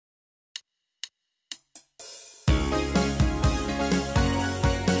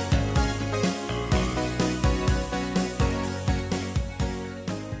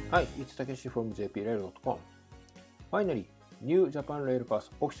Hi, it's Takeshi from JPRail.com. Finally, new Japan Rail Pass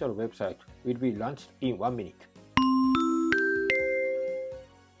official website will be launched in 1 minute.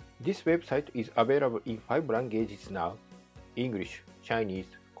 This website is available in 5 languages now: English, Chinese,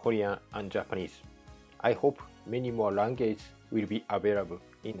 Korean, and Japanese. I hope many more languages will be available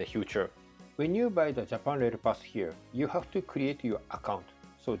in the future. When you buy the Japan Rail Pass here, you have to create your account.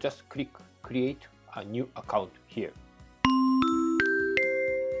 So just click Create a new account here.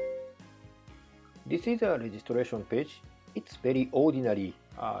 This is a registration page. It's very ordinary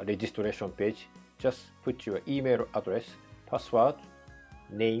registration page. Just put your email address, password,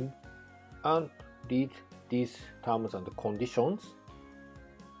 name, and read these terms and conditions.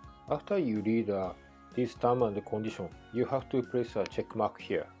 After you read these terms and conditions, you have to place a check mark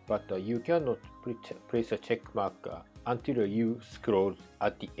here, but you cannot place a check mark until you scroll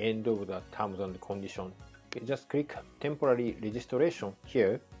at the end of the terms and conditions. Okay, just click temporary registration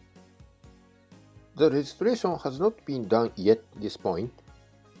here. The registration has not been done yet at this point.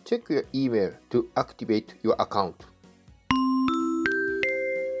 Check your email to activate your account.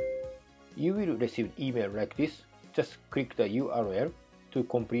 You will receive email like this. Just click the URL to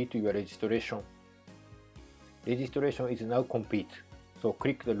complete your registration. Registration is now complete, so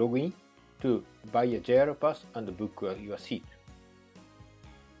click the login to buy a JR Pass and book your seat.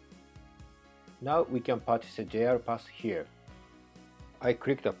 Now we can purchase a JR Pass here. I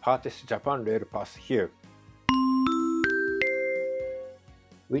click the Purchase Japan Rail Pass here.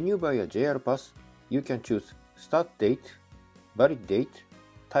 When you buy a JR Pass, you can choose start date, valid date,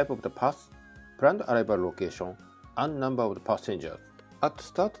 type of the pass, planned arrival location, and number of the passengers. At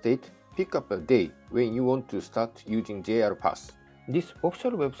start date, pick up a day when you want to start using JR Pass. This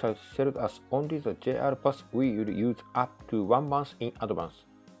official website sells us only the JR Pass we will use up to 1 month in advance.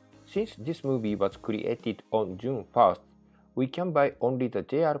 Since this movie was created on June 1st, we can buy only the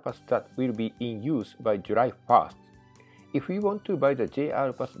JR Pass that will be in use by July 1st. If you want to buy the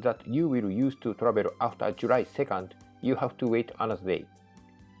JR Pass that you will use to travel after July 2nd, you have to wait another day.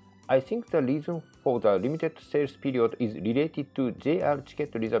 I think the reason for the limited sales period is related to JR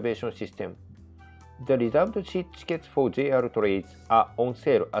ticket reservation system. The reserved seat tickets for JR trains are on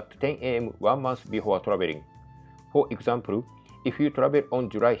sale at 10 AM 1 month before traveling. For example, if you travel on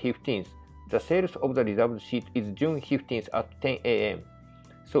July 15th, the sales of the reserved seat is June 15th at 10 AM.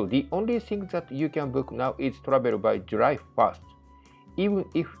 So the only thing that you can book now is travel by July 1st. Even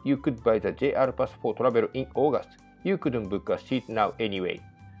if you could buy the JR Pass for travel in August, you couldn't book a seat now anyway.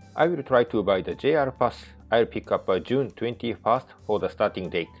 I will try to buy the JR Pass. I'll pick up June 21st for the starting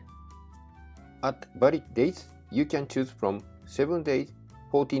date. At valid dates, you can choose from 7 days,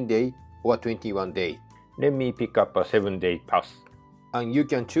 14 days, or 21 days. Let me pick up a 7-day pass. And you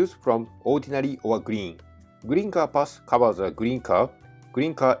can choose from ordinary or green. Green car pass covers a green car.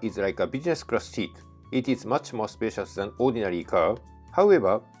 Green car is like a business class seat. It is much more spacious than ordinary car.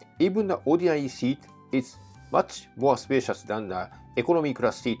 However, even the ordinary seat is much more spacious than the economy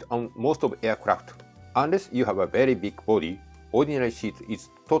class seat on most of aircraft. Unless you have a very big body, ordinary seat is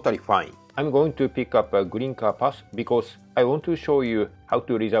totally fine. I'm going to pick up a green car pass because I want to show you how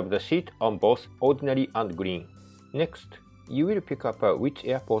to reserve the seat on both ordinary and green. Next, you will pick up which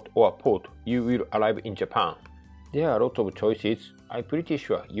airport or port you will arrive in Japan. There are lots of choices. I'm pretty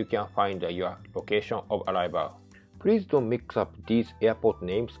sure you can find your location of arrival. Please don't mix up these airport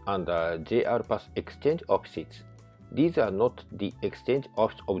names and JR Pass exchange offices. These are not the exchange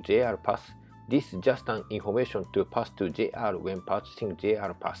office of JR Pass. This is just an information to pass to JR when purchasing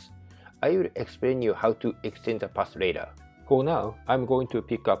JR Pass. I will explain you how to exchange the pass later. For now, I'm going to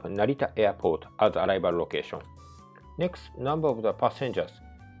pick up Narita Airport as arrival location. Next, number of the passengers.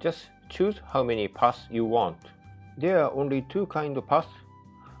 Just choose how many pass you want. There are only 2 kinds of pass,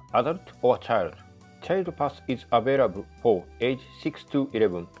 adult or child. Child pass is available for age 6 to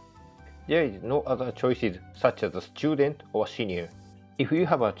 11. There is no other choices such as student or senior. If you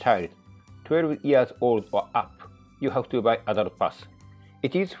have a child 12 years old or up, you have to buy adult pass.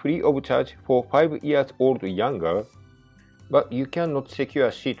 It is free of charge for 5 years old or younger, but you cannot secure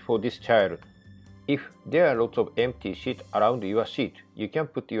a seat for this child. If there are lots of empty seats around your seat, you can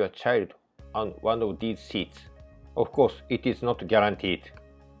put your child on one of these seats. Of course, it is not guaranteed.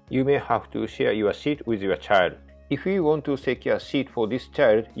 You may have to share your seat with your child. If you want to secure a seat for this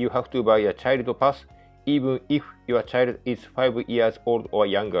child, you have to buy a child pass even if your child is 5 years old or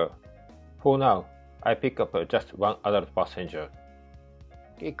younger. For now, I pick up just 1 adult passenger.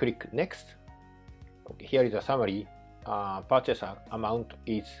 Okay, click Next. Okay, here is a summary. Purchase amount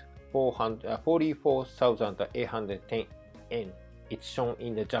is 44,810 yen. It's shown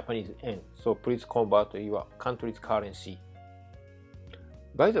in the Japanese yen, so please convert your country's currency.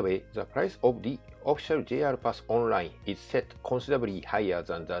 By the way, the price of the official JR Pass online is set considerably higher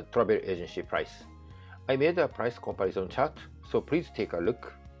than the travel agency price. I made a price comparison chart, so please take a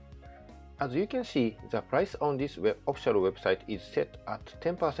look. As you can see, the price on this official website is set at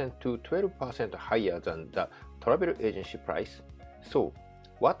 10% to 12% higher than the travel agency price. So,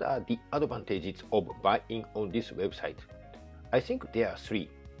 what are the advantages of buying on this website? I think there are three.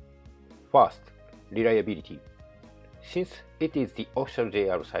 First, reliability. Since it is the official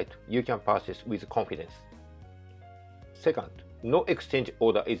JR site, you can purchase with confidence. Second, no exchange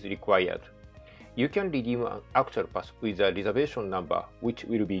order is required. You can redeem an actual pass with a reservation number which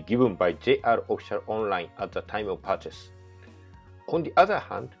will be given by JR official online at the time of purchase. On the other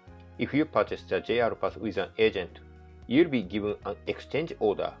hand, if you purchase the JR pass with an agent, you'll be given an exchange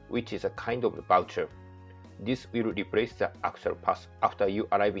order which is a kind of voucher. This will replace the actual pass after you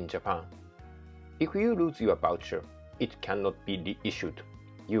arrive in Japan. If you lose your voucher, it cannot be reissued.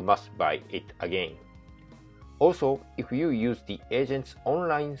 You must buy it again. Also, if you use the agent's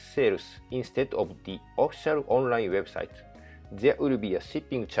online sales instead of the official online website, there will be a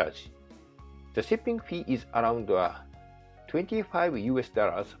shipping charge. The shipping fee is around $25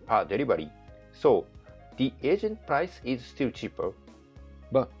 per delivery, so the agent price is still cheaper.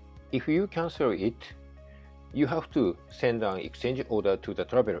 But if you cancel it, you have to send an exchange order to the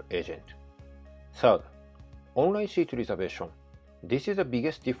travel agent. Third, online seat reservation. This is the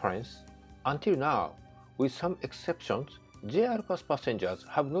biggest difference. Until now, with some exceptions, JR Pass passengers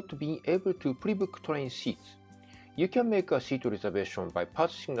have not been able to pre-book train seats. You can make a seat reservation by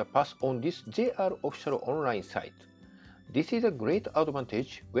purchasing the pass on this JR official online site. This is a great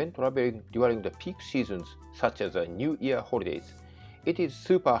advantage when traveling during the peak seasons such as the New Year holidays. It is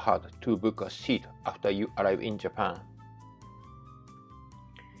super hard to book a seat after you arrive in Japan.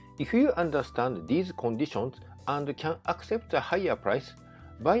 If you understand these conditions and can accept the higher price,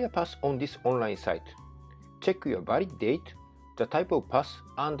 buy a pass on this online site. Check your valid date, the type of pass,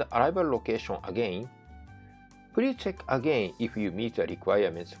 and the arrival location again. Please check again if you meet the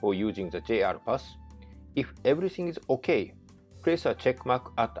requirements for using the JR Pass. If everything is OK, place a check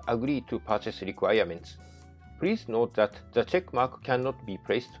mark at Agree to Purchase Requirements. Please note that the check mark cannot be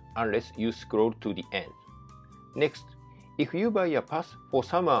placed unless you scroll to the end. Next, if you buy a pass for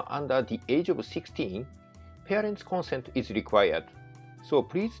someone under the age of 16, parents' consent is required. So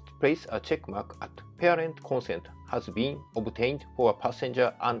please place a check mark at Parent consent has been obtained for a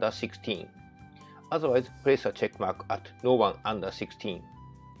passenger under 16. Otherwise, place a check mark at no one under 16.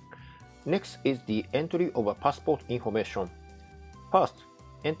 Next is the entry of a passport information. First,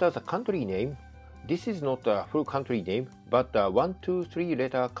 enter the country name. This is not a full country name, but a 1, 2, 3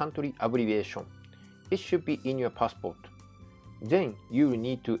 letter country abbreviation. It should be in your passport. Then you will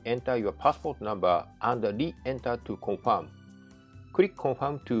need to enter your passport number and re-enter to confirm. Click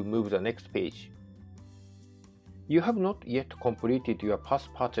Confirm to move the next page. You have not yet completed your pass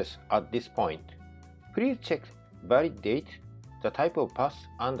purchase at this point. Please check valid date, the type of pass,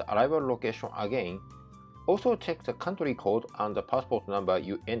 and arrival location again. Also check the country code and the passport number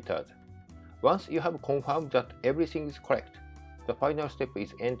you entered. Once you have confirmed that everything is correct, the final step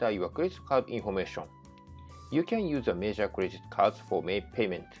is enter your credit card information. You can use the major credit cards for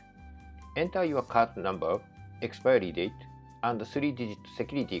payment. Enter your card number, expiry date, and the 3-digit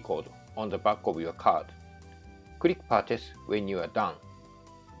security code on the back of your card. Click Purchase when you are done.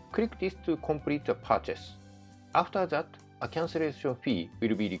 Click this to complete the purchase. After that, a cancellation fee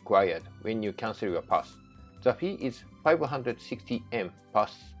will be required when you cancel your pass. The fee is 560 yen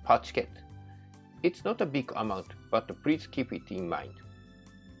per ticket. It's not a big amount, but please keep it in mind.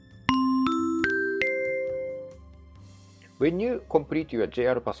 When you complete your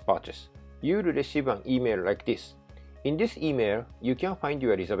JR Pass purchase, you will receive an email like this. In this email, you can find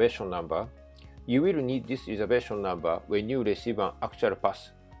your reservation number. You will need this reservation number when you receive an actual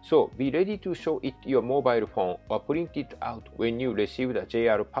pass, so be ready to show it your mobile phone or print it out when you receive the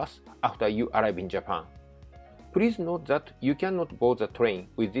JR Pass after you arrive in Japan. Please note that you cannot board the train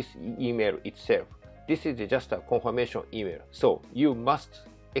with this email itself. This is just a confirmation email, so you must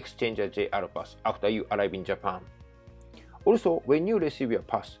exchange a JR Pass after you arrive in Japan. Also, when you receive your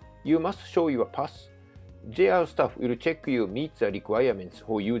pass, you must show your pass. JR staff will check you meet the requirements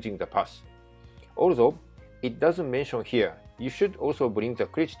for using the pass. Although it doesn't mention here, you should also bring the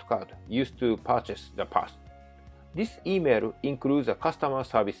credit card used to purchase the pass. This email includes a customer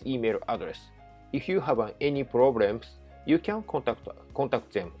service email address. If you have any problems, you can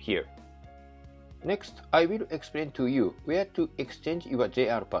contact them here. Next, I will explain to you where to exchange your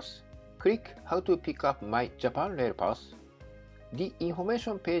JR Pass. Click How to pick up my JPRail Pass. The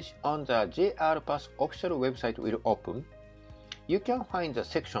information page on the JR Pass official website will open. You can find the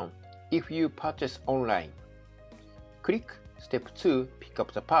section if you purchase online. Click Step 2, pick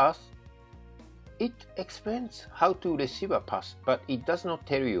up the pass. It explains how to receive a pass, but it does not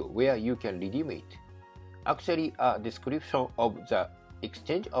tell you where you can redeem it. Actually, a description of the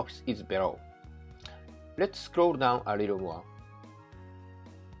exchange office is below. Let's scroll down a little more.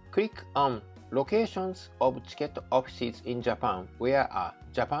 Click on Locations of ticket offices in Japan where a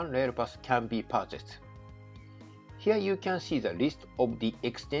Japan Rail Pass can be purchased. Here you can see the list of the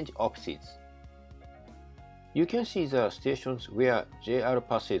exchange offices. You can see the stations where JR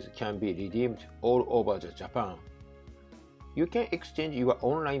passes can be redeemed all over Japan. You can exchange your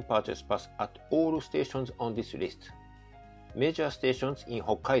online purchase pass at all stations on this list. Major stations in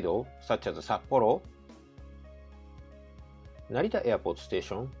Hokkaido, such as Sapporo, Narita Airport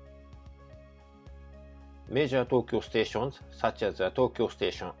Station, major Tokyo stations such as Tokyo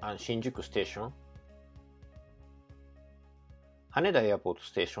Station and Shinjuku Station, Haneda Airport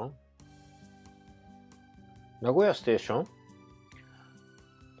Station, Nagoya Station,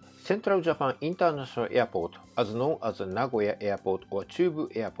 Central Japan International Airport, as known as Nagoya Airport or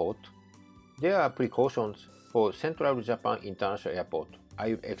Chubu Airport. There are precautions for Central Japan International Airport.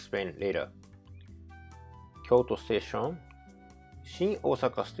 I will explain later. Kyoto Station, Shin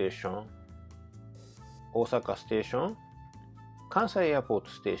Osaka Station, Osaka Station, Kansai Airport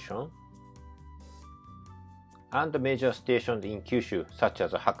Station, and major stations in Kyushu such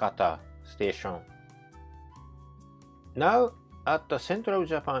as Hakata Station. Now, at the Central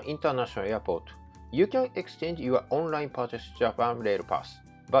Japan International Airport, you can exchange your online purchase Japan Rail Pass,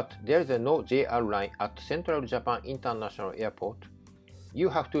 but there is no JR line at Central Japan International Airport. You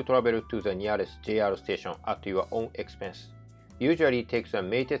have to travel to the nearest JR station at your own expense. Usually it takes a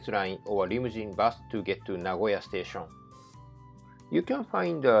Meitetsu line or limousine bus to get to Nagoya Station. You can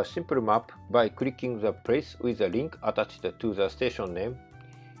find a simple map by clicking the place with a link attached to the station name.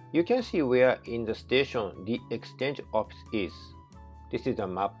 You can see where in the station the exchange office is. This is a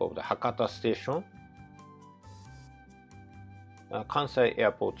map of the Hakata Station, Kansai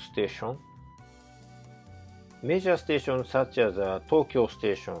Airport Station. Major stations such as Tokyo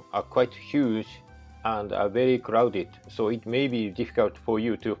Station are quite huge and are very crowded, so it may be difficult for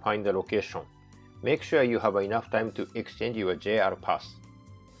you to find the location. Make sure you have enough time to exchange your JR pass.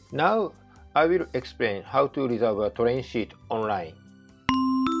 Now, I will explain how to reserve a train seat online.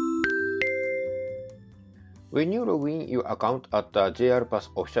 When you log in your account at the JR Pass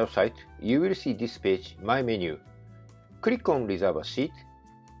official site, you will see this page, My Menu. Click on Reserve a Seat.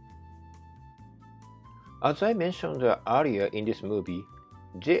 As I mentioned earlier in this movie,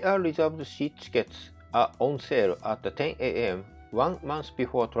 JR reserved seat tickets are on sale at 10 a.m. 1 month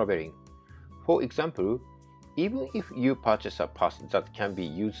before traveling. For example, even if you purchase a pass that can be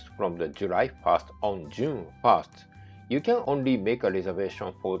used from the July 1st on June 1st, you can only make a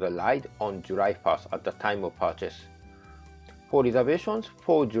reservation for the ride on July 1st at the time of purchase. For reservations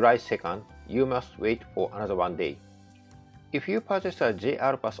for July 2nd, you must wait for another 1 day. If you purchase a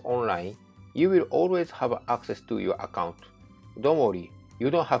JR Pass online, you will always have access to your account. Don't worry, you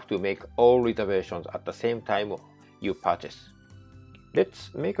don't have to make all reservations at the same time you purchase.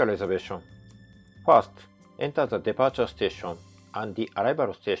 Let's make a reservation. First, enter the departure station and the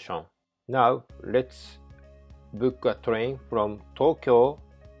arrival station. Now, let's book a train from Tokyo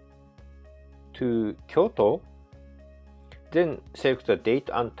to Kyoto. Then select the date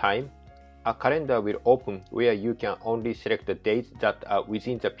and time. A calendar will open where you can only select the dates that are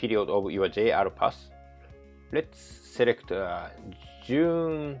within the period of your JR Pass. Let's select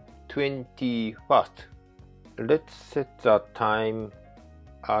June 21st. Let's set the time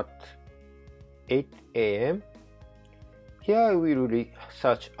at 8 a.m. Here we will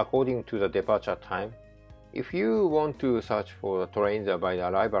search according to the departure time. If you want to search for the trains by the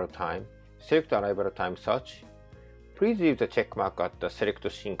arrival time, select arrival time search. Please leave the check mark at the select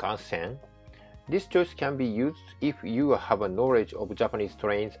Shinkansen. This choice can be used if you have a knowledge of Japanese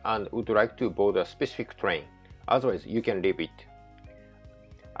trains and would like to board a specific train. Otherwise, you can leave it.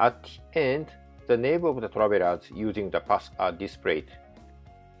 At the end, the name of the travelers using the pass are displayed.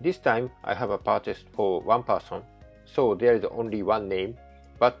 This time, I have a purchase for one person, so there is only one name.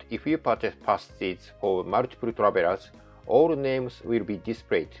 But if you purchase passes for multiple travelers, all names will be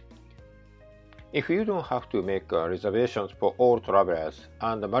displayed. If you don't have to make reservations for all travelers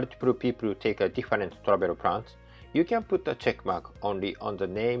and multiple people take different travel plans, you can put a check mark only on the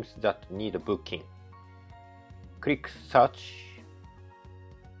names that need booking. Click Search.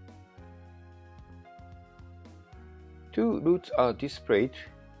 Two routes are displayed.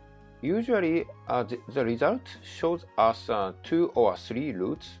 Usually, the result shows us 2 or 3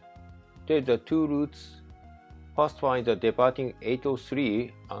 routes. There are 2 routes. first one is departing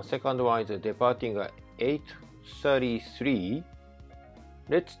 8:03 and second one is departing 8:33.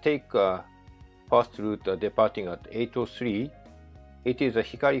 Let's take first route departing at 8:03. It is a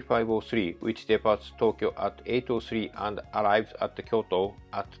Hikari 503 which departs Tokyo at 8:03 and arrives at Kyoto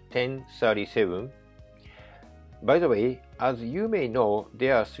at 10:37. By the way, as you may know,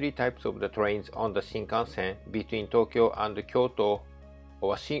 there are three types of the trains on the Shinkansen between Tokyo and Kyoto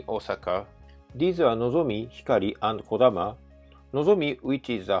or Shin Osaka. These are Nozomi, Hikari, and Kodama. Nozomi, which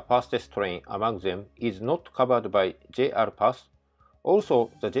is the fastest train among them, is not covered by JR Pass.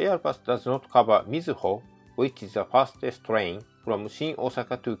 Also, the JR Pass does not cover Mizuho, which is the fastest train from Shin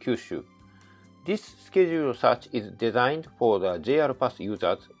Osaka to Kyushu. This schedule search is designed for the JR Pass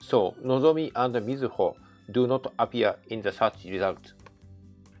users, so Nozomi and Mizuho do not appear in the search results.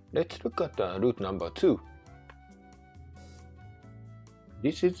 Let's look at route number 2.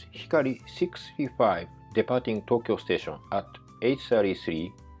 This is Hikari 635 departing Tokyo Station at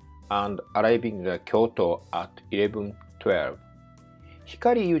 8:33 and arriving at Kyoto at 11:12.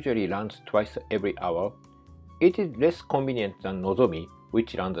 Hikari usually runs twice every hour. It is less convenient than Nozomi,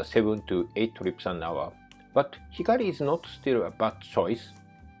 which runs 7 to 8 trips an hour, but Hikari is not still a bad choice.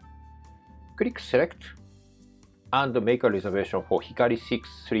 Click Select and make a reservation for Hikari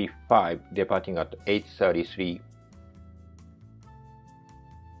 635 departing at 8:33.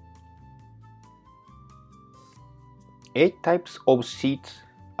 Eight types of seats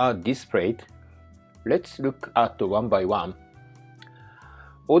are displayed. Let's look at one by one.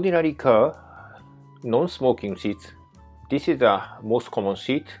 Ordinary car, non-smoking seats. This is the most common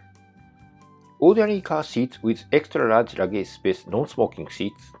seat. Ordinary car seats with extra large luggage space, non-smoking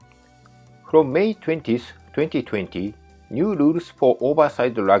seats. From May 20th, 2020, new rules for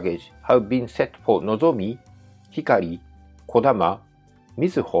oversized luggage have been set for Nozomi, Hikari, Kodama,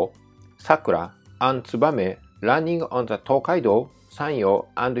 Mizuho, Sakura, and Tsubame running on the Tokaido, Sanyo,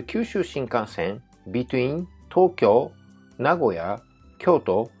 and Kyushu Shinkansen between Tokyo, Nagoya,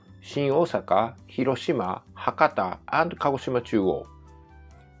 Kyoto, Shin Osaka, Hiroshima, Hakata, and Kagoshima Chuo.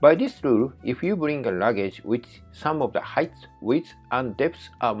 By this rule, if you bring a luggage with some of the height, width, and depth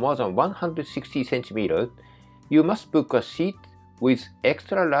are more than 160 cm, you must book a seat with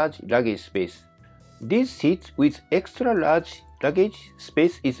extra large luggage space. This seat with extra large luggage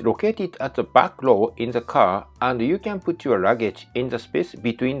space is located at the back row in the car, and you can put your luggage in the space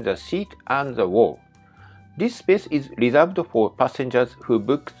between the seat and the wall. This space is reserved for passengers who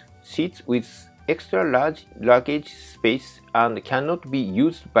booked seats with extra large luggage space and cannot be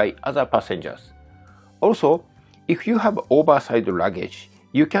used by other passengers. Also, if you have oversized luggage,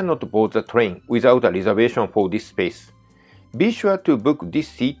 you cannot board the train without a reservation for this space. Be sure to book this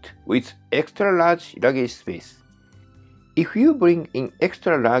seat with extra large luggage space. If you bring in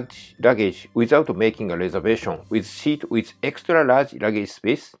extra large luggage without making a reservation with seat with extra large luggage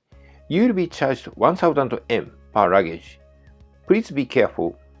space, you will be charged 1000 yen per luggage. Please be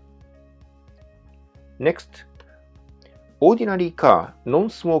careful. Next, ordinary car,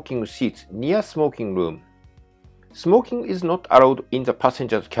 non-smoking seats near smoking room. Smoking is not allowed in the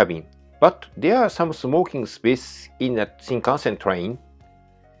passenger's cabin, but there are some smoking space in a Shinkansen train.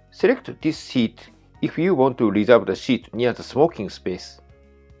 Select this seat if you want to reserve the seat near the smoking space.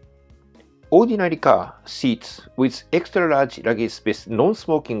 Ordinary car, seats with extra large luggage space,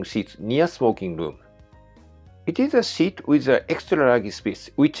 non-smoking seats near smoking room. It is a seat with an extra luggage space,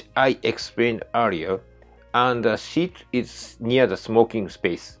 which I explained earlier, and the seat is near the smoking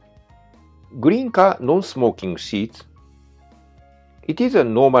space. Green car, non-smoking seats. It is a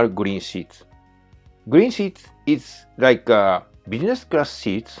normal green seat. Green seat is like a business class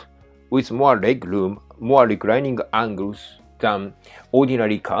seats with more leg room, more reclining angles than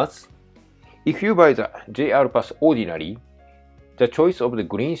ordinary cars. If you buy the JR Pass Ordinary, the choice of the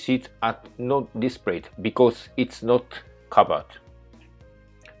green seats are not displayed because it's not covered.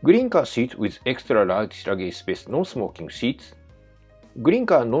 Green car seats with extra large luggage space, non-smoking seats. Green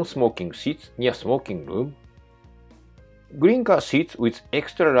car non-smoking seats near smoking room. Green car seats with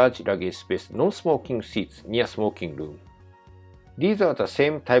extra large luggage space, non-smoking seats near smoking room. These are the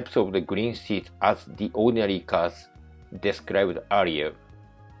same types of the green seats as the ordinary cars described earlier.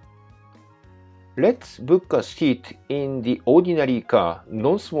 Let's book a seat in the ordinary car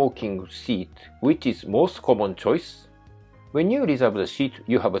non-smoking seat, which is most common choice. When you reserve the seat,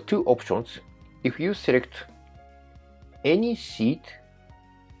 you have two options. If you select any seat,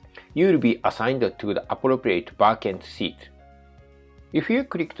 you will be assigned to the appropriate vacant seat. If you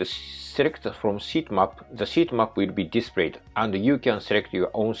click the Select from Seat Map, the seat map will be displayed and you can select your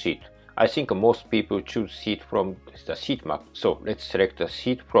own seat. I think most people choose seat from the seat map, so let's select the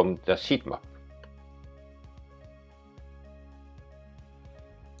seat from the seat map.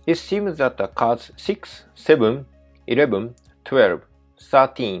 It seems that the cars 6, 7, 11, 12,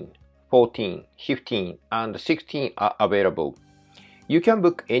 13, 14, 15, and 16 are available. You can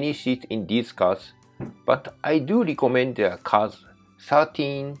book any seat in these cars, but I do recommend the cars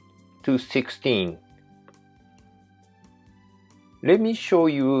 13 to 16. Let me show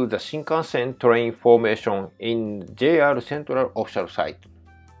you the Shinkansen train formation in JR Central official site.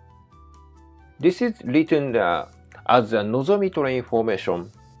 This is written as the Nozomi train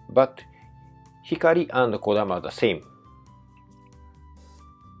formation, but Hikari and Kodama are the same.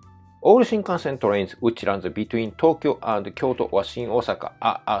 All Shinkansen trains which runs between Tokyo and Kyoto or Shin Osaka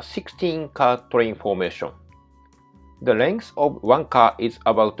are a 16-car train formation. The length of one car is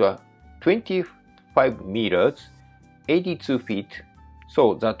about 25 meters, 82 feet,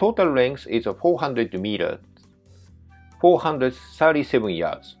 so the total length is 400 meters, 437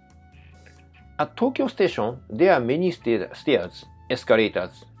 yards. At Tokyo Station, there are many stairs,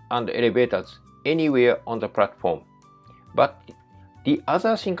 escalators, and elevators anywhere on the platform. But the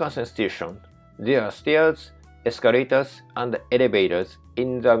other Shinkansen stations, there are stairs, escalators, and elevators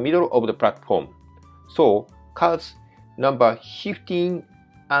in the middle of the platform. So, cars number 15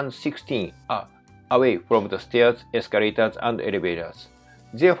 and 16 are away from the stairs, escalators, and elevators.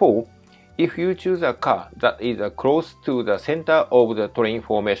 Therefore, if you choose a car that is close to the center of the train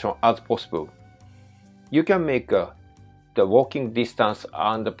formation as possible, you can make the walking distance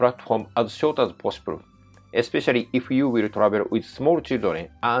on the platform as short as possible, especially if you will travel with small children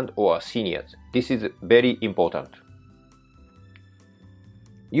and/or seniors. This is very important.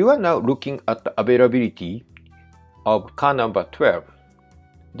 You are now looking at the availability of car number 12.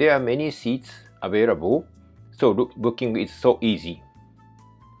 There are many seats available, so booking is so easy.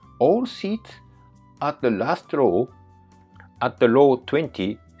 All seats at the last row, at the row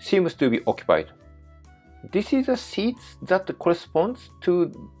 20, seems to be occupied. This is a seat that corresponds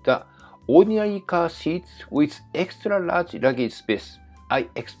to the ordinary car seats with extra large luggage space I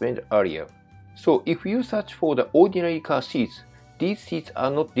explained earlier. So if you search for the ordinary car seats, these seats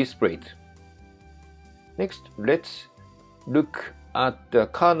are not displayed. Next, let's look at the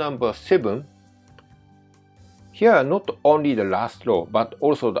car number 7. Here, not only the last row, but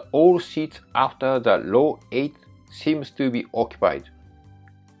also the all seats after the row 8 seems to be occupied.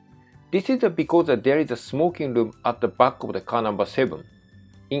 This is because there is a smoking room at the back of the car number 7.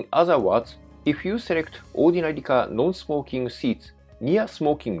 In other words, if you select ordinary car non-smoking seats near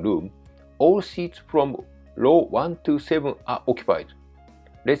smoking room, all seats from row 1 to 7 are occupied.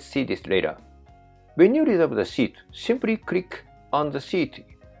 Let's see this later. When you reserve the seat, simply click on the seat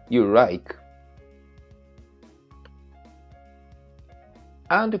you like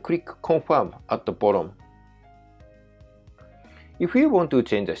and click Confirm at the bottom. If you want to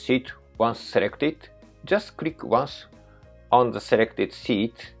change the seat once selected, just click once on the selected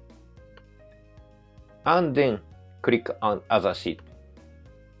seat and then click on other seat.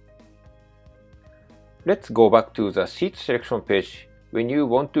 Let's go back to the seat selection page. When you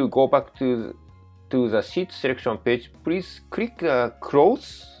want to go back to the seat selection page, please click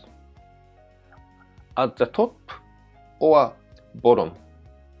Close at the top or bottom.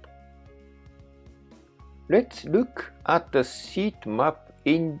 Let's look at the seat map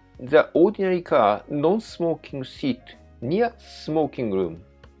in the ordinary car non-smoking seat near smoking room.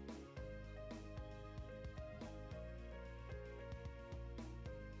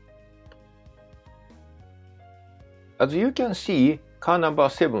 As you can see, car number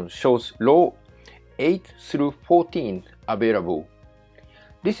 7 shows row 8 through 14 available.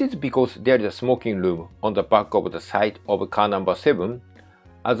 This is because there is a smoking room on the back of the side of car number 7,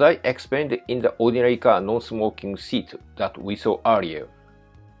 as I explained in the ordinary car non-smoking seat that we saw earlier.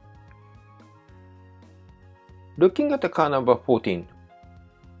 Looking at the car number 14,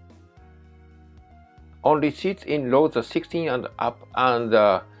 only seats in rows 16 and up,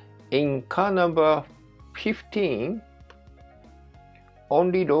 and in car number 15,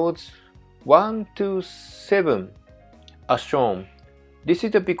 only rows 1 to 7 are shown. This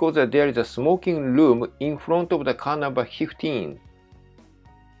is because there is a smoking room in front of the car number 15.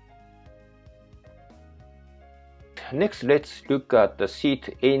 Next, let's look at the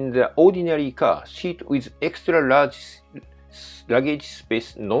seat in the ordinary car, seat with extra large luggage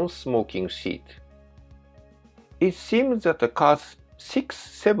space non-smoking seat. It seems that the cars 6,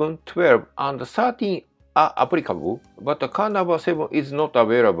 7, 12, and 13 are applicable, but the car number 7 is not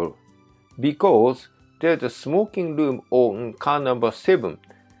available because there is a smoking room on car number 7.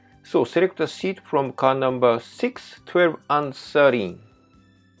 So select a seat from car number 6, 12, and 13.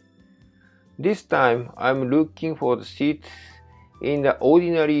 This time I'm looking for the seat in the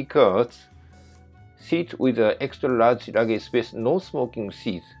ordinary cars seats with extra large luggage space non-smoking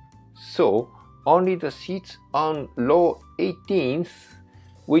seats. So only the seats on row 18th,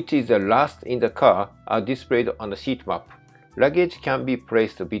 which is the last in the car, are displayed on the seat map. Luggage can be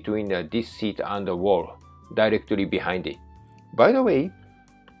placed between this seat and the wall, directly behind it. By the way,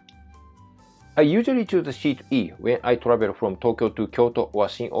 I usually choose the seat E when I travel from Tokyo to Kyoto or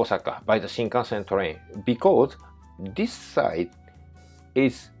Osaka by the Shinkansen train, because this side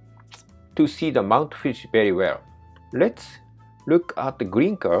is to see the Mount Fuji very well. Let's look at the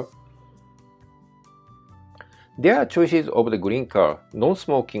green car. There are choices of the green car: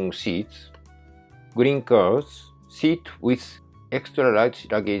 non-smoking seats, green cars, seat with extra large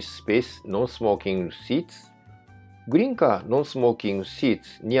luggage space, non-smoking seats, green car non-smoking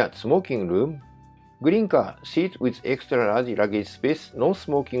seats near smoking room, green car seat with extra large luggage space,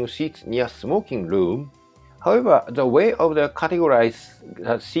 non-smoking seats near smoking room. However, the way of the categorize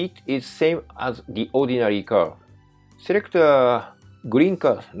the seat is same as the ordinary car. Select a green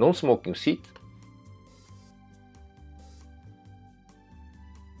car non-smoking seat.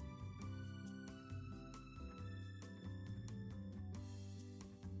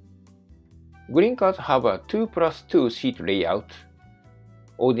 Green cars have a 2+2 seat layout.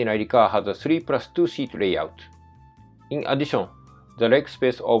 Ordinary car has a 3+2 seat layout. In addition, the leg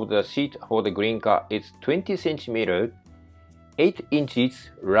space of the seat for the green car is 20 cm, 8 inches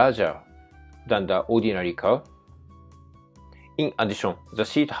larger than the ordinary car. In addition, the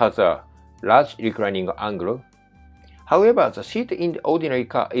seat has a large reclining angle. However, the seat in the ordinary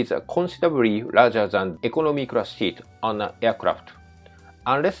car is considerably larger than economy class seat on an aircraft.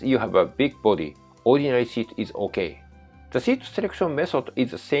 Unless you have a big body, ordinary seat is okay. The seat selection method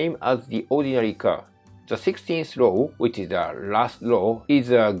is the same as the ordinary car. The 16th row, which is the last row, is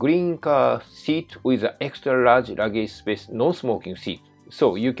a green car seat with an extra large luggage space non-smoking seat.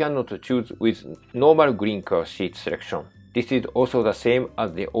 So you cannot choose with normal green car seat selection. This is also the same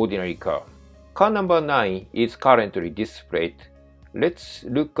as the ordinary car. Car number 9 is currently displayed. Let's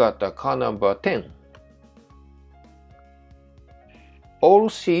look at the car number 10. All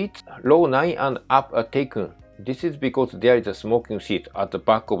seats row 9 and up are taken. This is because there is a smoking seat at the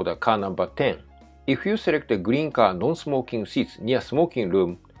back of the car number 10. If you select the green car non-smoking seats near smoking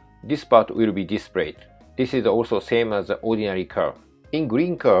room, this part will be displayed. This is also same as the ordinary car. In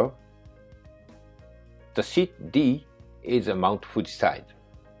green car, the seat D is the Mount Fuji side.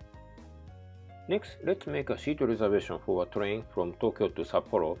 Next, let's make a seat reservation for a train from Tokyo to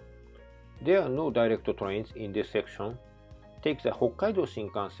Sapporo. There are no direct trains in this section. Take the Hokkaido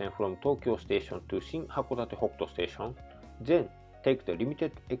Shinkansen from Tokyo Station to Shin Hakodate Hokuto Station, then take the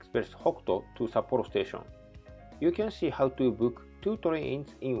Limited Express Hokuto to Sapporo Station. You can see how to book 2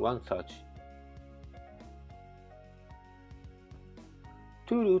 trains in one search.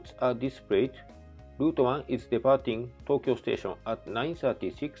 2 routes are displayed. Route 1 is departing Tokyo Station at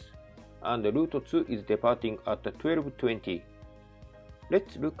 9:36 and Route 2 is departing at 12:20.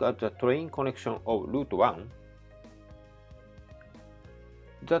 Let's look at the train connection of Route 1.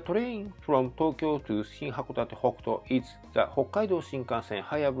 The train from Tokyo to Shin Hakodate Hokuto is the Hokkaido Shinkansen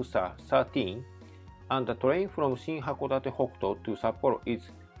Hayabusa 13, and the train from Shin Hakodate Hokuto to Sapporo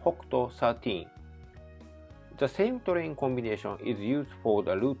is Hokuto 13. The same train combination is used for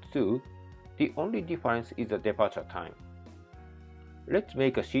the Route 2. The only difference is the departure time. Let's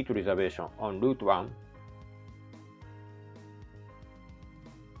make a seat reservation on Route 1.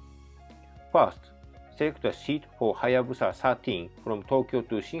 First, select a seat for Hayabusa 13 from Tokyo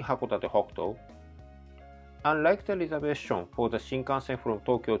to Shin Hakodate Hokuto. Unlike the reservation for the Shinkansen from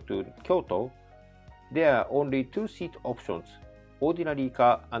Tokyo to Kyoto, there are only 2 seat options, ordinary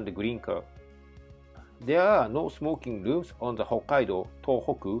car and green car. There are no smoking rooms on the Hokkaido,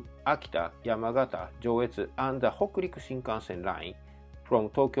 Tohoku, Akita, Yamagata, Joetsu, and the Hokuriku Shinkansen line from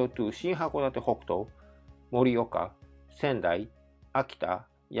Tokyo to Shin Hakodate Hokuto, Morioka, Sendai, Akita,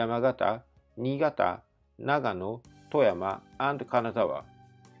 Yamagata, Niigata, Nagano, Toyama, and Kanazawa.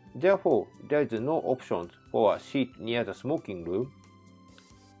 Therefore, there is no option for a seat near the smoking room.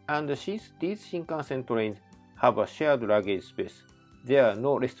 And since these Shinkansen trains have a shared luggage space, there are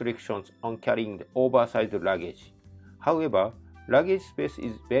no restrictions on carrying the oversized luggage. However, luggage space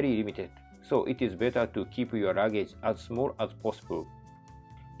is very limited, so it is better to keep your luggage as small as possible.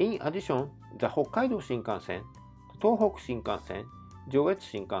 In addition, the Hokkaido Shinkansen, Tohoku Shinkansen,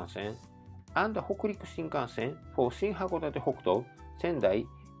 Joetsu Shinkansen, and the Hokuriku Shinkansen for Shin Hakodate Hokuto, Sendai,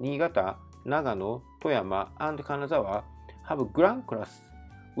 Niigata, Nagano, Toyama, and Kanazawa have Grand Class,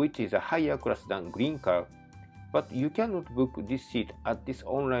 which is a higher class than Green Car, but you cannot book this seat at this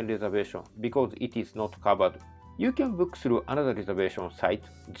online reservation because it is not covered. You can book through another reservation site,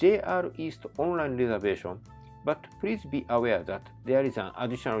 JR East Online Reservation, but please be aware that there is an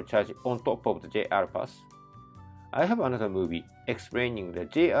additional charge on top of the JR Pass. I have another movie explaining the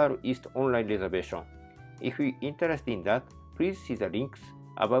JR East Online Reservation. If you're interested in that, please see the links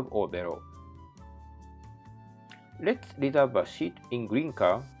above or below. Let's reserve a seat in green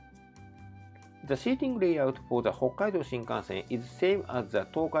car. The seating layout for the Hokkaido Shinkansen is same as the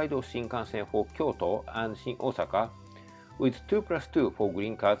Tokaido Shinkansen for Kyoto and Shin Osaka, with 2+2 for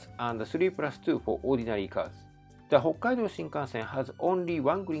green cars and 3+2 for ordinary cars. The Hokkaido Shinkansen has only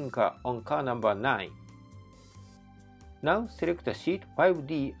one green car on car number 9. Now select the seat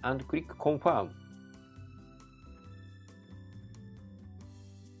 5D and click Confirm.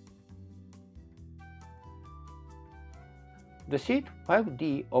 The seat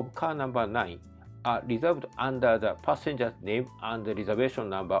 5D of car number 9 are reserved under the passenger's name and the reservation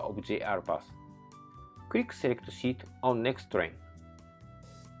number of JR Pass. Click Select Seat on next train.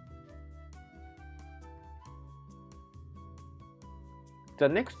 The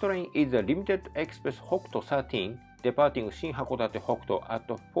next train is the Limited Express Hokuto 13, departing Shin Hakodate Hokuto at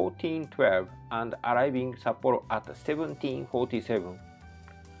 14:12 and arriving Sapporo at 17:47.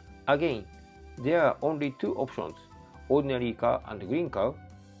 Again, there are only two options, ordinary car and green car.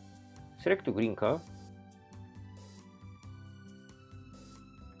 Select green car.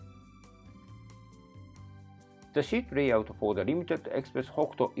 The seat layout for the Limited Express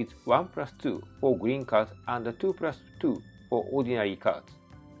Hokuto is 1+2 for green cars and 2+2 for ordinary cars.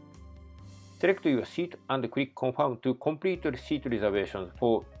 Select your seat and click Confirm to complete the seat reservations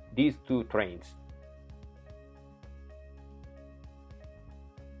for these two trains.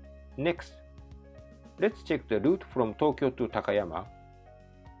 Next, let's check the route from Tokyo to Takayama.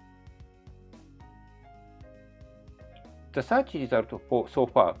 The search result so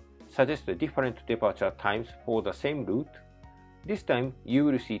far suggests different departure times for the same route. This time, you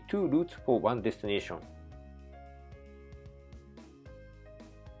will see two routes for one destination.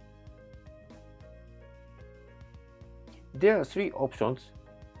 There are three options.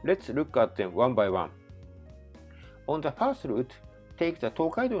 Let's look at them one by one. On the first route, take the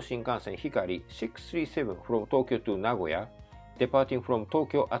Tokaido Shinkansen Hikari 637 from Tokyo to Nagoya, departing from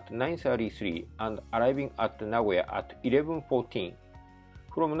Tokyo at 9:33 and arriving at Nagoya at 11:14.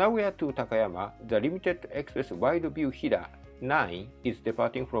 From Nagoya to Takayama, the Limited Express Wide View Hida 9 is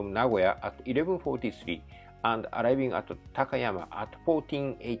departing from Nagoya at 11:43 and arriving at Takayama at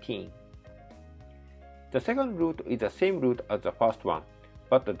 14:18. The second route is the same route as the first one,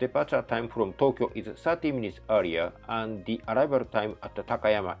 but the departure time from Tokyo is 30 minutes earlier and the arrival time at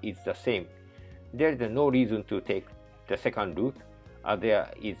Takayama is the same. There is no reason to take the second route, as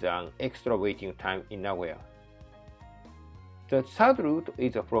there is an extra waiting time in Nagoya. The third route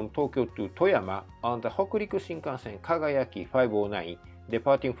is from Tokyo to Toyama on the Hokuriku Shinkansen Kagayaki 509,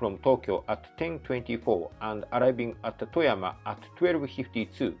 departing from Tokyo at 10:24 and arriving at Toyama at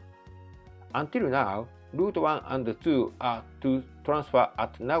 12:52. Until now, Route 1 and 2 are to transfer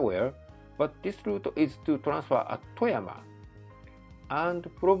at Nagoya, but this route is to transfer at Toyama. And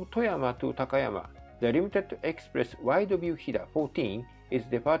from Toyama to Takayama, the Limited Express Wide View Hida 14 is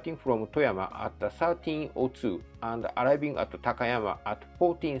departing from Toyama at 13:02 and arriving at Takayama at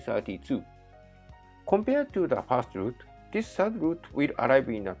 14:32. Compared to the first route, this third route will arrive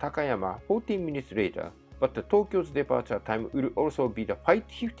in Takayama 14 minutes later, but Tokyo's departure time will also be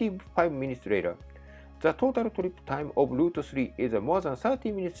 55 minutes later. The total trip time of Route 3 is more than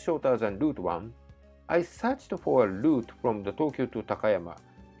 30 minutes shorter than Route 1. I searched for a route from the Tokyo to Takayama,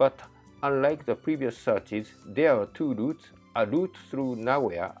 but unlike the previous searches, there are two routes, a route through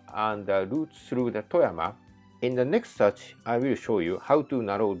Nagoya and a route through the Toyama. In the next search, I will show you how to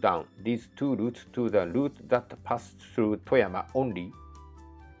narrow down these two routes to the route that passes through Toyama only.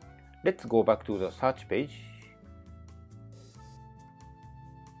 Let's go back to the search page.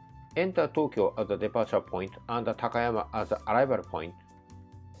 Enter Tokyo as the departure point and Takayama as the arrival point.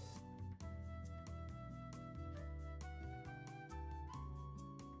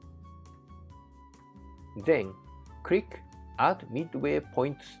 Then, click Add Midway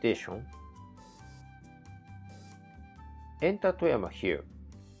Point Station. Enter Toyama here.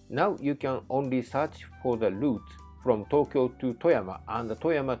 Now you can only search for the route from Tokyo to Toyama and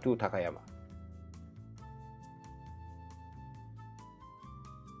Toyama to Takayama.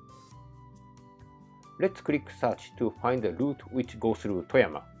 Let's click Search to find the route which goes through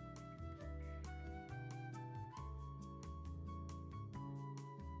Toyama.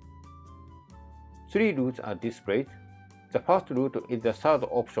 Three routes are displayed. The first route is the third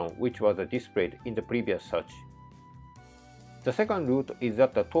option which was displayed in the previous search. The second route is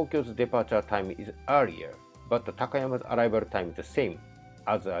that Tokyo's departure time is earlier. but Takayama's arrival time is the same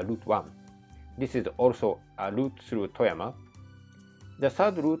as Route 1. This is also a route through Toyama. The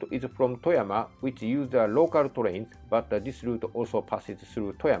third route is from Toyama, which uses local trains, but this route also passes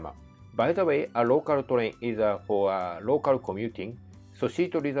through Toyama. By the way, a local train is for local commuting, so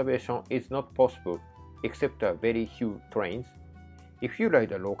seat reservation is not possible except very few trains. If you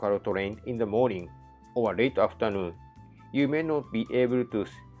ride a local train in the morning or late afternoon, you may not be able to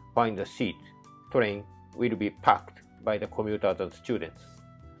find a seat. Train will be packed by the commuters and students.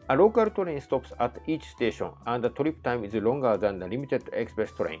 A local train stops at each station and the trip time is longer than the limited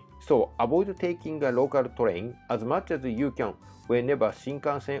express train. So avoid taking a local train as much as you can whenever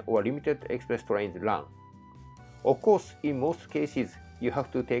Shinkansen or limited express trains run. Of course, in most cases, you have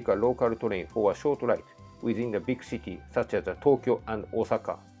to take a local train for a short ride within the big city such as Tokyo and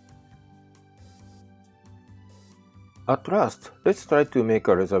Osaka. At last, let's try to make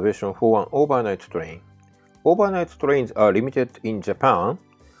a reservation for an overnight train. Overnight trains are limited in Japan,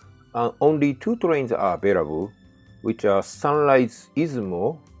 and only 2 trains are available, which are Sunrise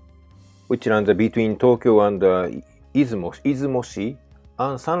Izumo, which runs between Tokyo and Izumoshi,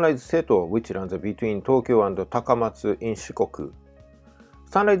 and Sunrise Seto, which runs between Tokyo and Takamatsu in Shikoku.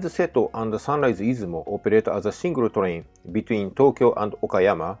 Sunrise Seto and Sunrise Izumo operate as a single train between Tokyo and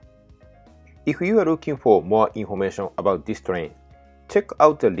Okayama. If you are looking for more information about this train, check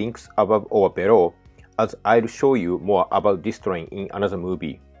out the links above or below, as I'll show you more about this train in another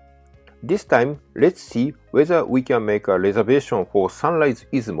movie. This time, let's see whether we can make a reservation for Sunrise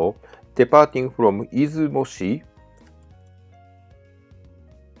Izumo departing from Izumoshi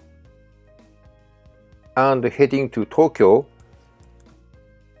and heading to Tokyo.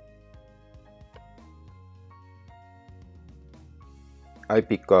 I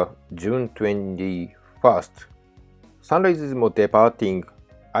pick June 21st. Sunrise Izumo departing,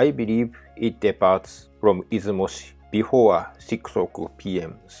 I believe it departs from Izumoshi before 6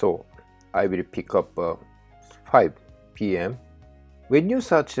 p.m. So I will pick up 5 p.m. When you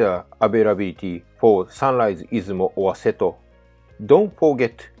search availability for Sunrise Izumo or Seto, don't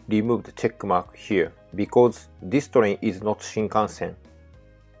forget remove the check mark here because this train is not Shinkansen.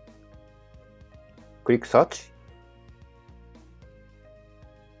 Click search.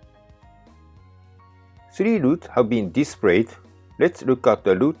 3 routes have been displayed. Let's look at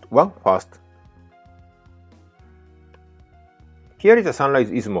the route 1 first. Here is the Sunrise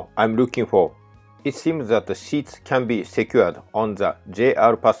Izumo I'm looking for. It seems that the seats can be secured on the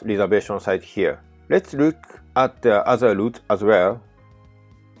JR Pass reservation site here. Let's look at the other route as well.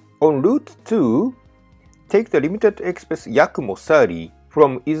 On Route 2, take the limited express Yakumo 30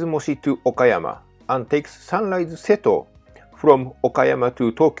 from Izumoshi to Okayama and takes Sunrise Seto from Okayama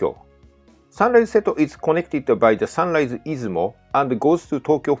to Tokyo. Sunrise Seto is connected by the Sunrise Izumo and goes to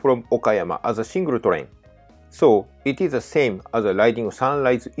Tokyo from Okayama as a single train. So it is the same as riding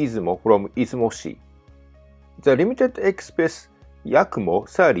Sunrise Izumo from Izumoshi. The limited express Yakumo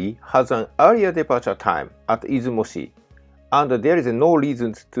 30 has an earlier departure time at Izumoshi, and there is no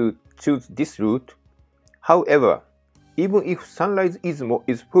reason to choose this route. However, even if Sunrise Izumo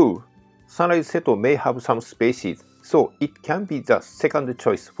is full, Sunrise Seto may have some spaces, so it can be the second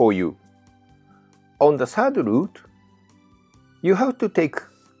choice for you. On the third route, you have to take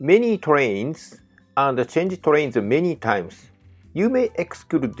many trains and change trains many times. You may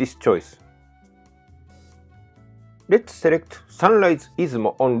exclude this choice. Let's select Sunrise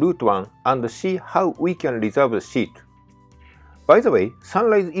Izumo on Route 1 and see how we can reserve a seat. By the way,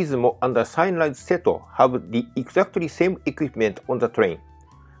 Sunrise Izumo and Sunrise Seto have the exactly same equipment on the train.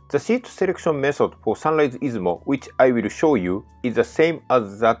 The seat selection method for Sunrise Izumo, which I will show you, is the same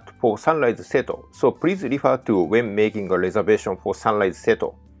as that for Sunrise Seto, so please refer to when making a reservation for Sunrise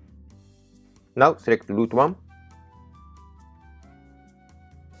Seto. Now select Route 1.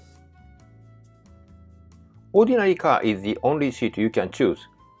 Ordinary car is the only seat you can choose.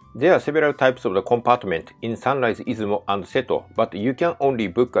 There are several types of the compartment in Sunrise Izumo and Seto, but you can only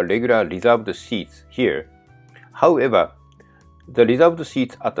book a regular reserved seats here. However, the reserved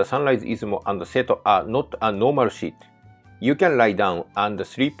seats at the Sunrise Izumo and Seto are not a normal seat. You can lie down and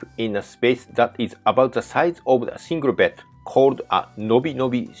sleep in a space that is about the size of a single bed, called a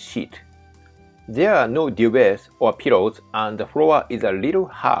nobi-nobi sheet. There are no duvets or pillows and the floor is a little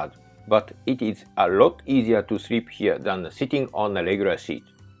hard, but it is a lot easier to sleep here than sitting on a regular seat.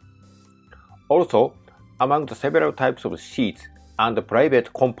 Also, among the several types of seats and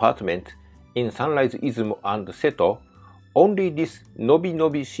private compartment in Sunrise Izumo and Seto, only this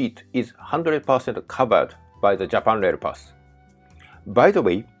nobi-nobi sheet is 100% covered by the JPRail pass. By the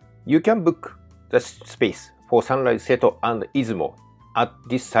way, you can book the space for Sunrise Seto and Izumo at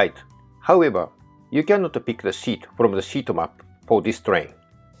this site. However, You cannot pick the seat from the seat map for this train.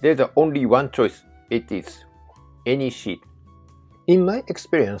 There's only one choice, it is any seat. In my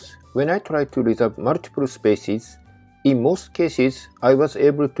experience, when I tried to reserve multiple spaces, in most cases I was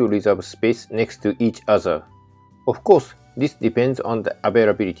able to reserve space next to each other. Of course, this depends on the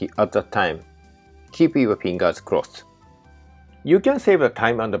availability at the time. Keep your fingers crossed. You can save the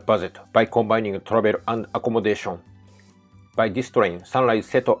time and the budget by combining travel and accommodation by this train, Sunrise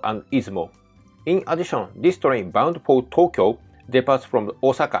Seto and Izumo. In addition, this train bound for Tokyo departs from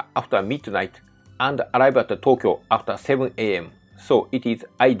Osaka after midnight and arrives at Tokyo after 7 AM, so it is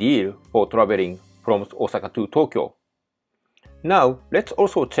ideal for traveling from Osaka to Tokyo. Now, let's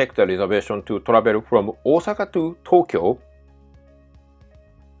also check the reservation to travel from Osaka to Tokyo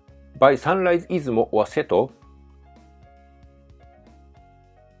by Sunrise Izumo or Seto.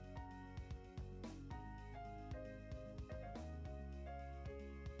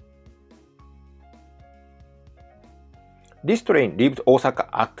 This train leaves Osaka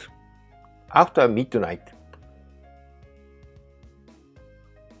after midnight.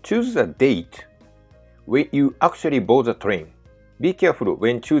 Choose the date when you actually board the train. Be careful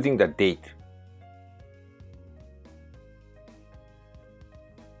when choosing the date.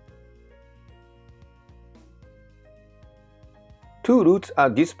 Two routes are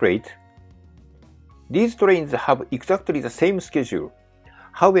displayed. These trains have exactly the same schedule.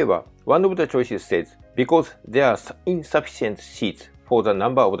 However, one of the choices says, because there are insufficient seats for the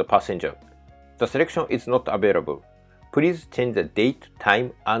number of the passengers, the selection is not available. Please change the date,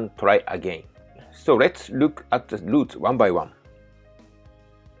 time, and try again. So let's look at the routes one by one.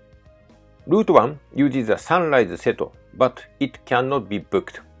 Route 1 uses the Sunrise Seto, but it cannot be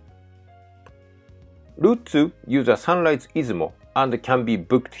booked. Route 2 uses Sunrise Izumo and can be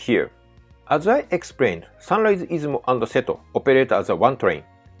booked here. As I explained, Sunrise Izumo and Seto operate as one train,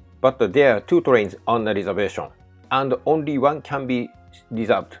 but there are two trains on the reservation, and only one can be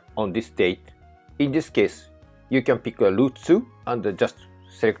reserved on this date. In this case, you can pick Route 2 and just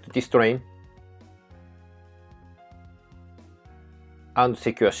select this train and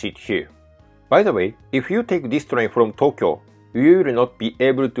secure a seat here. By the way, if you take this train from Tokyo, you will not be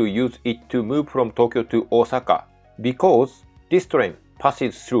able to use it to move from Tokyo to Osaka because this train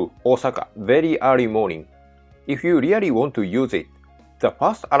passes through Osaka very early morning. If you really want to use it, the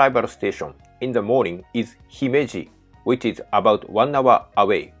first arrival station in the morning is Himeji, which is about 1 hour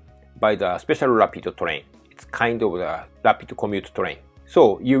away by the special rapid train. It's kind of a rapid commute train.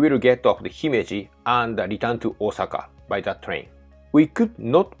 So you will get off the Himeji and return to Osaka by that train. We could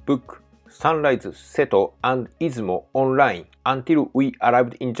not book Sunrise Seto and Izumo online until we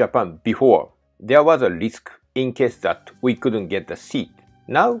arrived in Japan before. There was a risk in case that we couldn't get the seat.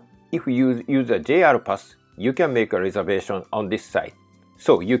 Now, if you use a JR Pass, you can make a reservation on this site.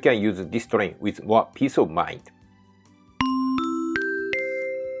 So you can use this train with more peace of mind.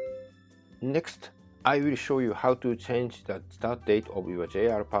 Next, I will show you how to change the start date of your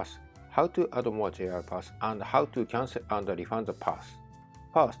JR Pass, how to add more JR Pass, and how to cancel and refund the pass.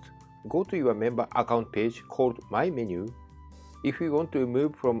 First, go to your member account page called My Menu. If you want to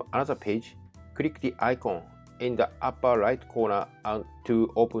move from another page, click the icon in the upper right corner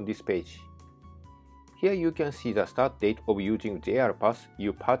to open this page. Here you can see the start date of using JR Pass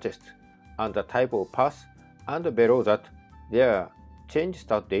you purchased and the type of pass, and below that there are change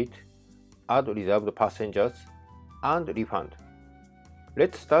start date, add reserved passengers, and refund.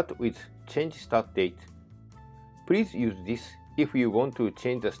 Let's start with change start date. Please use this if you want to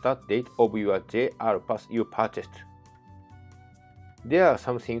change the start date of your JR Pass you purchased. There are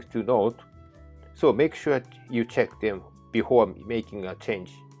some things to note, so make sure you check them before making a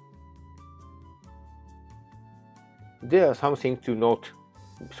change. There are some things to note,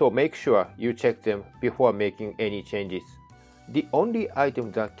 so make sure you check them before making any changes. The only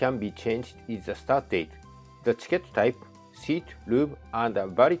item that can be changed is the start date. The ticket type, seat, room, and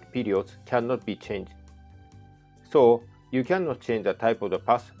valid periods cannot be changed. So, you cannot change the type of the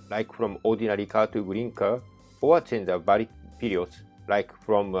pass, like from ordinary car to green car, or change the valid periods, like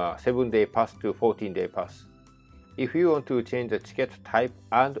from 7-day pass to 14-day pass. If you want to change the ticket type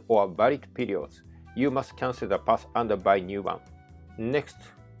and or valid periods, you must cancel the pass and buy new one. Next,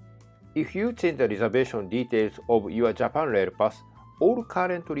 if you change the reservation details of your JPRail pass, all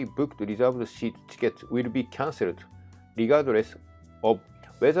currently booked reserved seat tickets will be cancelled, regardless of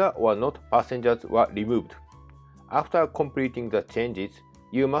whether or not passengers were removed. After completing the changes,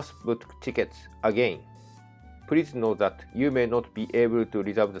 you must book tickets again. Please note that you may not be able to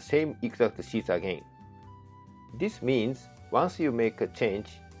reserve the same exact seats again. This means once you make a change,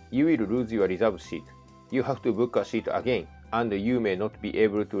 you will lose your reserved seat. You have to book a seat again, and you may not be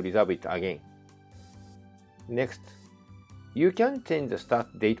able to reserve it again. Next, you can change the start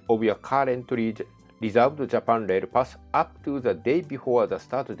date of your currently reserved JPRail pass up to the day before the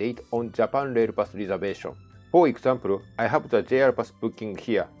start date on JPRail pass reservation. For example, I have the JR Pass booking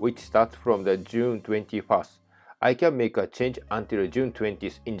here, which starts from the June 21st. I can make a change until June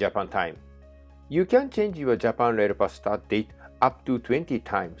 20th in Japan time. You can change your JPRail Pass start date up to 20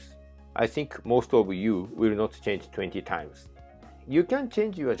 times. I think most of you will not change 20 times. You can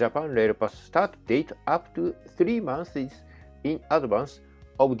change your JPRail Pass start date up to 3 months in advance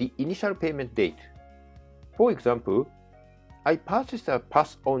of the initial payment date. For example, I purchased a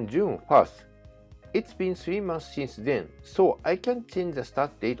pass on June 1st. It's been 3 months since then, so I can change the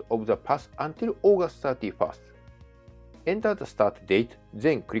start date of the pass until August 31st. Enter the start date,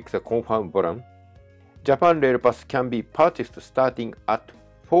 then click the Confirm button. JPRail Pass can be purchased starting at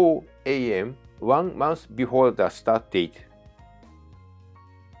 4 a.m. 1 month before the start date.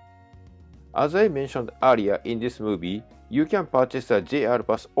 As I mentioned earlier in this movie, you can purchase a JR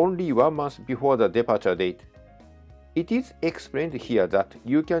Pass only 1 month before the departure date. It is explained here that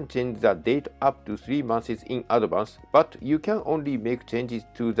you can change the date up to 3 months in advance, but you can only make changes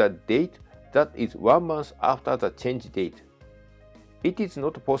to the date that is 1 month after the change date. It is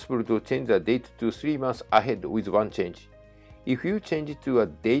not possible to change the date to 3 months ahead with one change. If you change it to a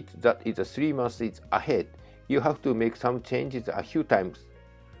date that is 3 months ahead, you have to make some changes a few times.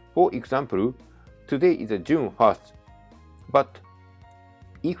 For example, today is June 1st, but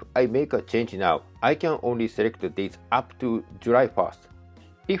if I make a change now, I can only select the dates up to July 1st.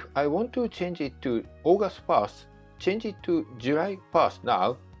 If I want to change it to August 1st, change it to July 1st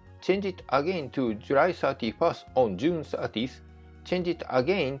now, change it again to July 31st on June 30th, change it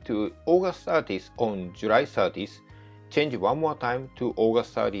again to August 30th on July 30th, change one more time to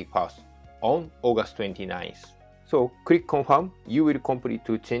August 31st on August 29th. So click Confirm, you will complete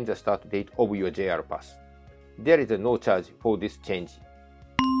to change the start date of your JR Pass. There is no charge for this change.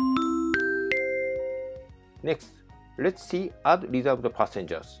 Next, let's see Add Reserved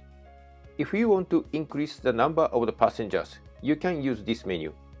Passengers. If you want to increase the number of the passengers, you can use this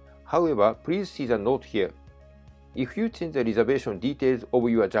menu. However, please see the note here. If you change the reservation details of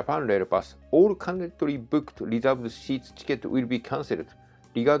your JPRail Pass, all currently booked reserved seats tickets will be cancelled,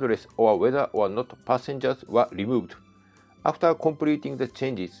 regardless of whether or not passengers were removed. After completing the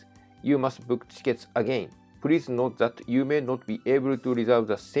changes, you must book tickets again. Please note that you may not be able to reserve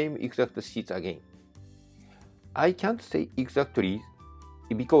the same exact seats again. I can't say exactly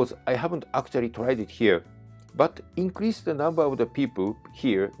because I haven't actually tried it here, but increase the number of the people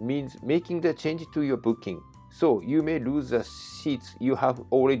here means making the change to your booking, so you may lose the seats you have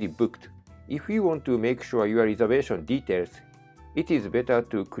already booked. If you want to make sure your reservation details, it is better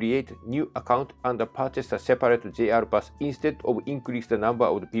to create a new account and purchase a separate JR Pass instead of increase the number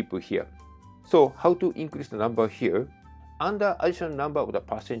of the people here. So how to increase the number here? Under additional number of the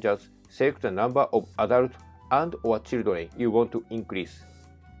passengers, select the number of adults and or children you want to increase.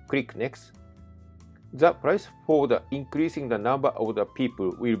 Click Next. The price for the increasing the number of the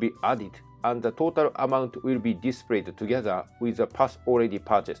people will be added and the total amount will be displayed together with the pass already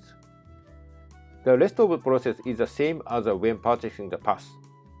purchased. The rest of the process is the same as when purchasing the pass.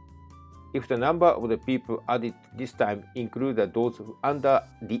 If the number of the people added this time include those under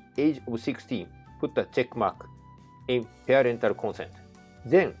the age of 16, put the check mark in parental consent.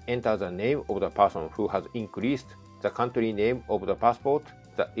 Then enter the name of the person who has increased, the country name of the passport,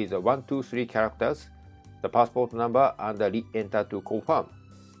 that is 1, 2, 3 characters, the passport number, and re-enter to confirm.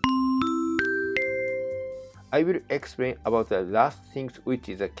 I will explain about the last things, which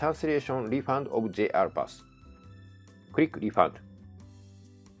is a cancellation refund of JR Pass. Click Refund.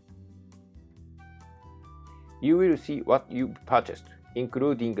 You will see what you purchased,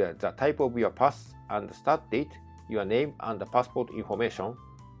 including the type of your pass and start date, your name and the passport information.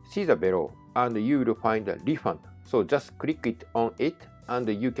 See the below and you will find a refund, so just click it on it and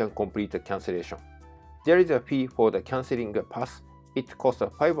you can complete the cancellation. There is a fee for the cancelling a pass. It costs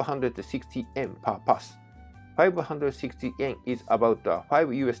 560 yen per pass. 560 yen is about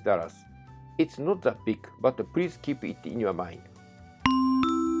 $5 US. It's not that big, but please keep it in your mind.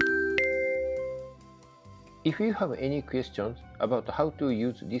 If you have any questions about how to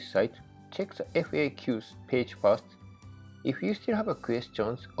use this site, check the FAQs page first. If you still have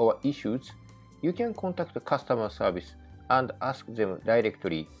questions or issues, you can contact the customer service and ask them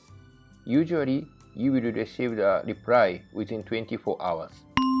directly. Usually, you will receive the reply within 24 hours.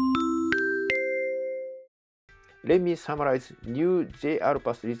 Let me summarize new JR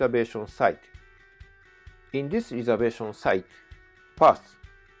Pass reservation site. In this reservation site, first,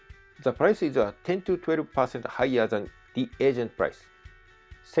 the price is 10 to 12% higher than the agent price.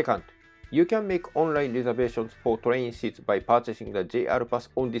 Second, You can make online reservations for train seats by purchasing the JR Pass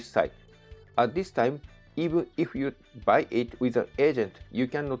on this site. At this time, even if you buy it with an agent, you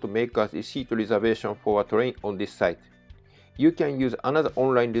cannot make a seat reservation for a train on this site. You can use another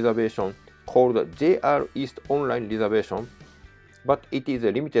online reservation called JR East Online Reservation, but it is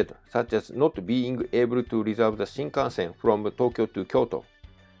limited, such as not being able to reserve the Shinkansen from Tokyo to Kyoto.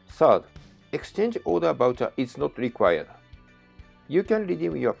 Third, exchange order voucher is not required. You can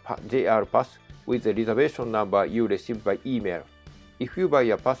redeem your JR Pass with the reservation number you received by email. If you buy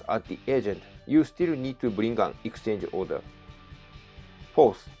a pass at the agent, you still need to bring an exchange order.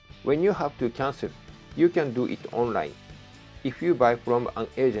 Fourth, when you have to cancel, you can do it online. If you buy from an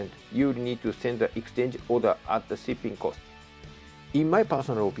agent, you will need to send the exchange order at the shipping cost. In my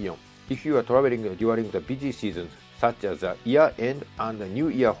personal opinion, if you are traveling during the busy seasons, such as the year-end and the New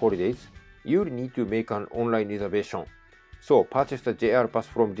Year holidays, you will need to make an online reservation. So purchase the JR Pass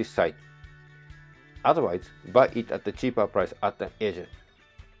from this site. Otherwise, buy it at the cheaper price at an agent.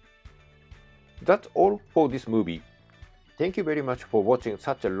 That's all for this movie. Thank you very much for watching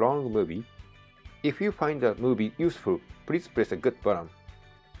such a long movie. If you find the movie useful, please press a good button.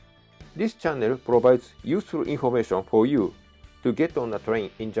 This channel provides useful information for you to get on a train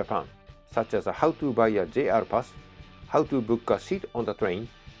in Japan, such as how to buy a JR Pass, how to book a seat on the train,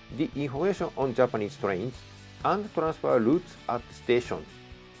 the information on Japanese trains, and transfer routes at stations.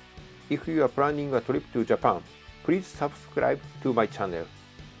 If you are planning a trip to Japan, please subscribe to my channel.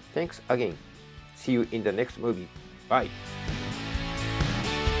 Thanks again. See you in the next movie. Bye.